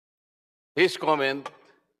his comment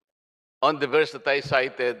on the verse that I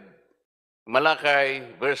cited, Malachi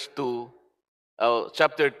verse 2,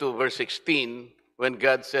 chapter 2, verse 16, when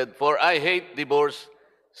God said, "For I hate divorce,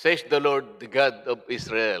 says the Lord, the God of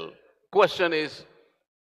Israel." Question is,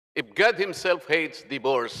 if God himself hates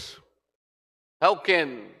divorce, how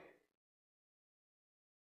can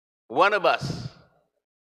one of us,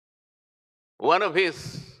 one of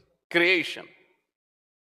his creation,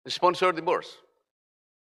 sponsor divorce?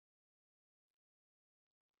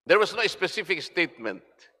 There was no specific statement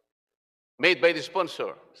made by the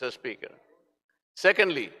sponsor, Mr. Speaker.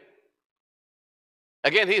 Secondly,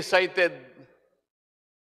 again, he cited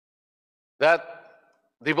that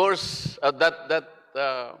divorce,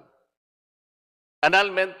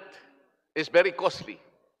 annulment is very costly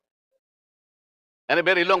and a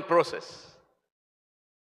very long process.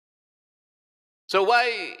 So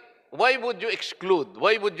why would you exclude?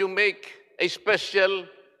 Why would you make a special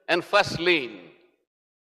and fast lane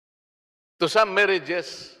to some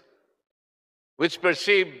marriages which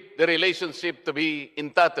perceive the relationship to be in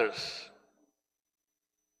tatters?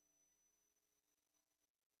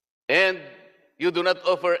 And you do not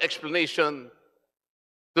offer explanation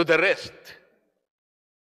to the rest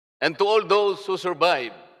and to all those who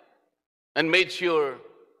survived and made sure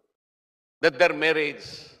that their marriage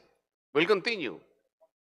will continue.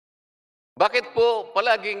 Bakit po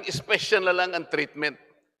palaging special na lang ang treatment?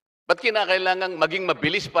 Ba't kinakailangang maging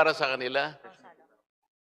mabilis para sa kanila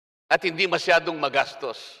at hindi masyadong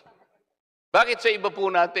magastos? Bakit sa iba po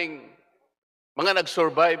nating mga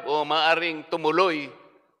nag-survive o maaring tumuloy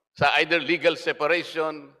sa either legal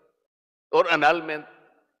separation or annulment,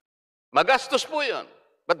 magastos po yun.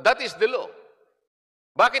 But that is the law.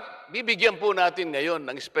 Bakit bibigyan po natin ngayon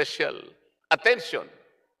ng special attention,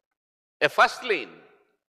 a fast lane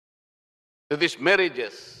to these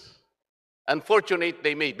marriages, unfortunate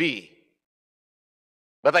they may be,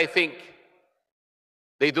 but I think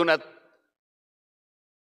they do not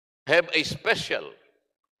have a special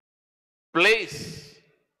place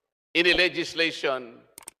in the legislation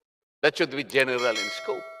that should be general in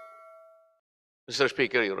scope. Mr.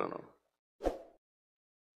 Speaker, Your Honor.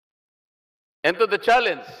 And to the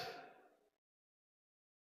challenge,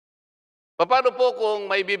 paano po kung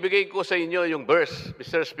may bibigay ko sa inyo yung verse,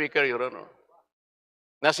 Mr. Speaker, Your Honor,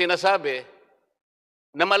 na sinasabi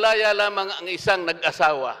na malaya lamang ang isang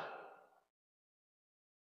nag-asawa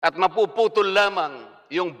at mapuputol lamang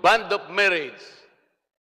yung bond of marriage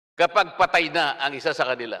kapag patay na ang isa sa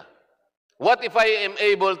kanila. What if I am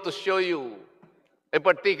able to show you a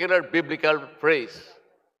particular biblical phrase?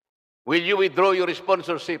 Will you withdraw your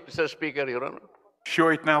sponsorship, Mr. Speaker, Your Honor? Show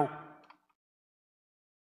it now.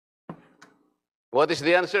 What is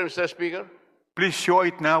the answer, Mr. Speaker? Please show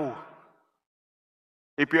it now.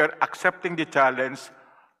 If you are accepting the challenge,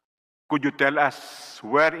 could you tell us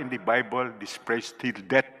where in the Bible this phrase, "till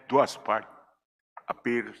death do us part,"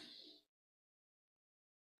 appears?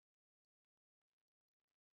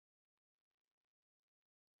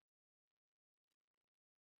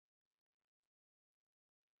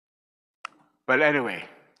 Well, anyway,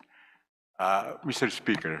 Mr.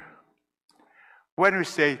 Speaker, when we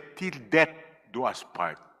say "till death do us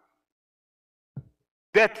part,"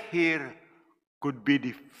 death here could be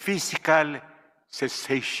the physical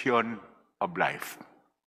cessation of life.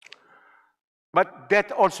 But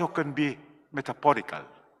death also can be metaphorical.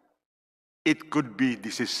 It could be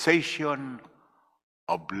the cessation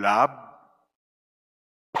of love,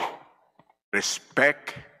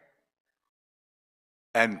 respect,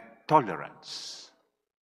 and tolerance.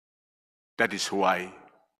 That is why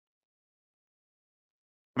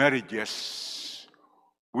marriages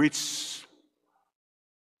which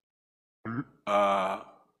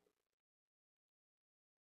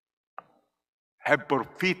have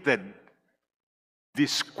forfeited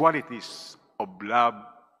these qualities of love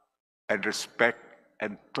and respect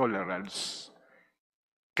and tolerance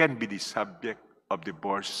can be the subject of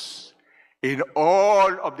divorce in all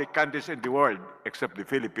of the countries in the world except the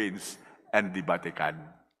Philippines and the Vatican,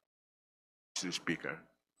 Mr. Speaker.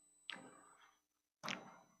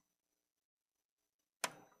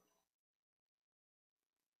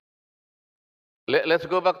 Let's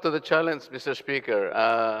go back to the challenge, Mr. Speaker.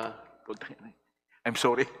 I'm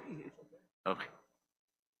sorry. Okay.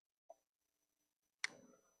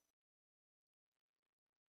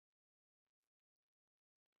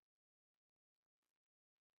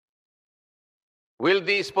 Will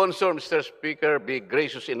the sponsor, Mr. Speaker, be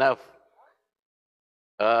gracious enough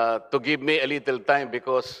to give me a little time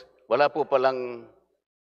because wala po palang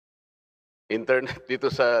internet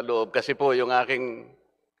dito sa loob kasi po yung aking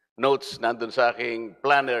notes nandun sa aking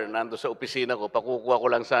planner, nandun sa opisina ko, pakukuha ko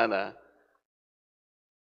lang sana.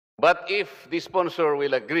 But if the sponsor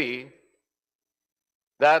will agree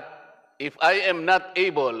that if I am not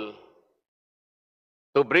able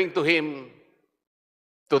to bring to him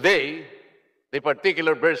today the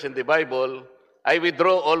particular verse in the Bible, I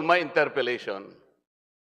withdraw all my interpellation.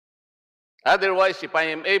 Otherwise, if I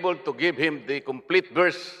am able to give him the complete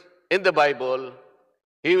verse in the Bible,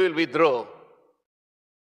 he will withdraw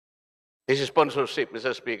his sponsorship,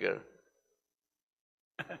 Mr. Speaker.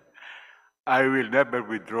 I will never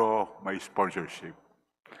withdraw my sponsorship.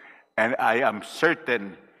 And I am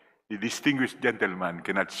certain the distinguished gentleman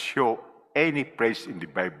cannot show any place in the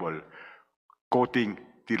Bible quoting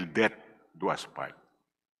till death do us part.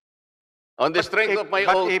 On the strength of my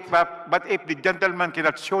but oath, but if the gentleman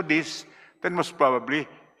cannot show this, then most probably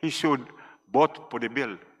he should vote for the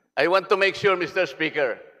bill. I want to make sure, Mr.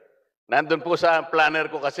 Speaker, nandun po sa planner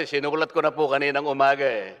ko kasi sinulat ko na po kaninang umaga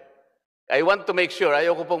eh. I want to make sure,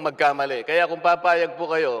 ayoko pong magkamali. Kaya kung papayag po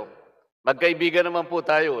kayo, magkaibigan naman po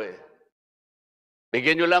tayo eh.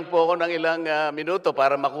 Bigyan nyo lang po ako ng ilang minuto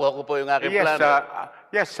para makuha ko po yung aking planner.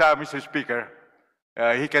 Yes, Mr. Speaker.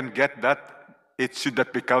 He can get that. It should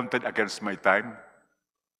not be counted against my time.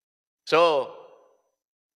 So,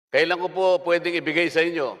 kailan ko po pwedeng ibigay sa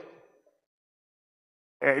inyo?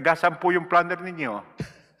 Nasaan po yung planner ninyo?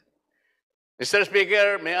 Mr.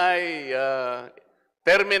 Speaker, may I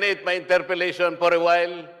terminate my interpellation for a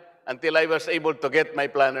while until I was able to get my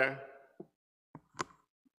planner?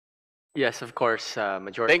 Yes, of course,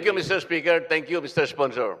 Majority. Thank you, Mr. Speaker. Thank you, Mr.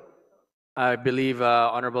 Sponsor. I believe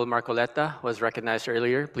Honorable Marcolita was recognized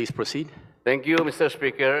earlier. Please proceed. Thank you, Mr.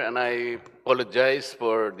 Speaker, and I apologize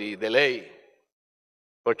for the delay.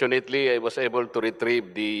 Fortunately, I was able to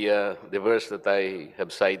retrieve the verse that I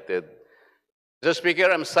have cited. Mr. Speaker,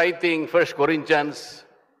 I'm citing 1 Corinthians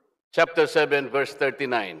chapter 7, verse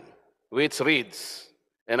 39, which reads,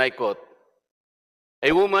 and I quote,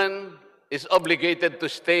 "A woman is obligated to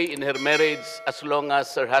stay in her marriage as long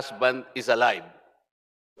as her husband is alive.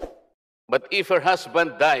 But if her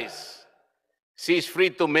husband dies, she is free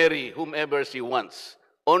to marry whomever she wants,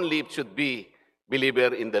 only if should be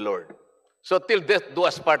believer in the Lord." So till death do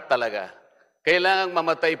us part talaga. Kailangang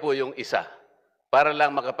mamatay po yung isa para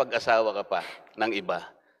lang makapag-asawa ka pa ng iba.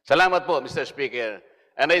 Salamat po, Mr. Speaker.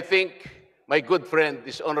 And I think my good friend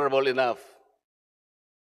is honorable enough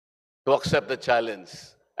to accept the challenge.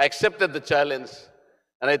 I accepted the challenge,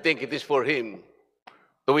 and I think it is for him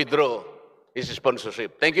to withdraw his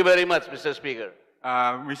sponsorship. Thank you very much, Mr. Speaker.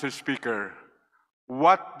 Mr. Speaker,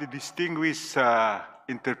 what the distinguished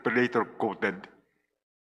interpellator quoted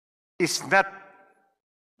is not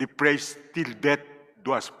the phrase "till death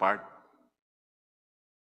do us part."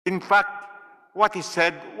 In fact, what he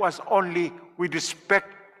said was only with respect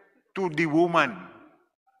to the woman,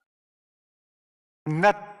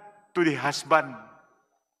 not to the husband.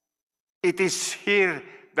 It is here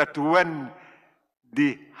that when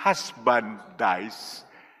the husband dies,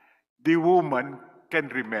 the woman can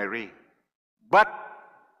remarry. But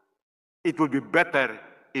it would be better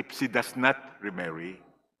if she does not remarry.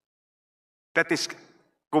 That is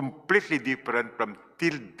completely different from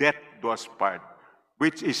 "till death do us part,"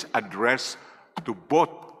 which is addressed to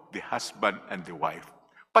both the husband and the wife.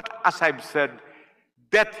 But as I've said,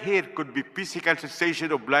 death here could be physical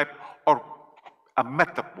cessation of life or a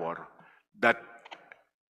metaphor that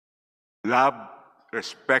love,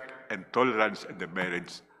 respect, and tolerance in the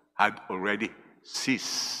marriage had already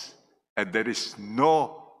ceased. And there is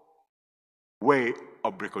no way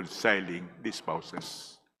of reconciling these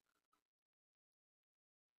spouses.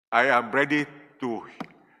 I am ready to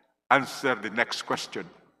answer the next question,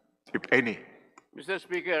 if any. Mr.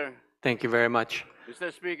 Speaker. Thank you very much.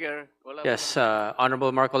 Mr. Speaker. Yes,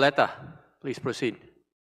 Honorable Marcolita, please proceed.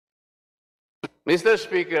 Mr.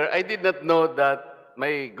 Speaker, I did not know that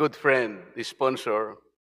my good friend, the sponsor,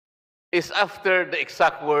 is after the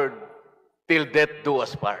exact word, "till death do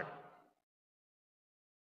us part."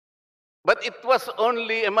 But it was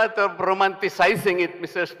only a matter of romanticizing it,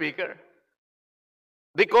 Mr. Speaker.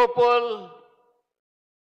 The couple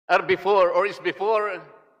are before or is before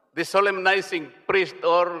the solemnizing priest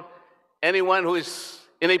or anyone who is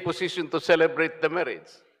in a position to celebrate the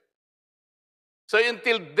marriage. So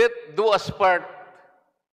until death do us part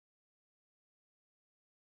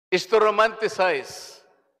is to romanticize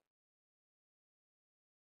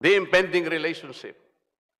the impending relationship.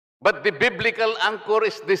 But the biblical anchor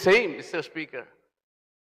is the same, Mr. Speaker.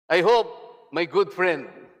 I hope my good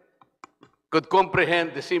friend could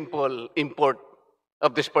comprehend the simple import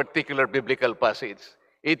of this particular biblical passage.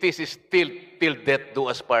 It is still till death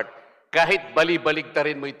do us part. Kahit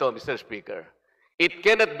bali-baligtarin mo ito, Mr. Speaker, it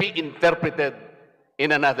cannot be interpreted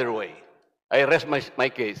in another way. I rest my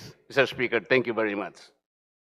case, Mr. Speaker. Thank you very much.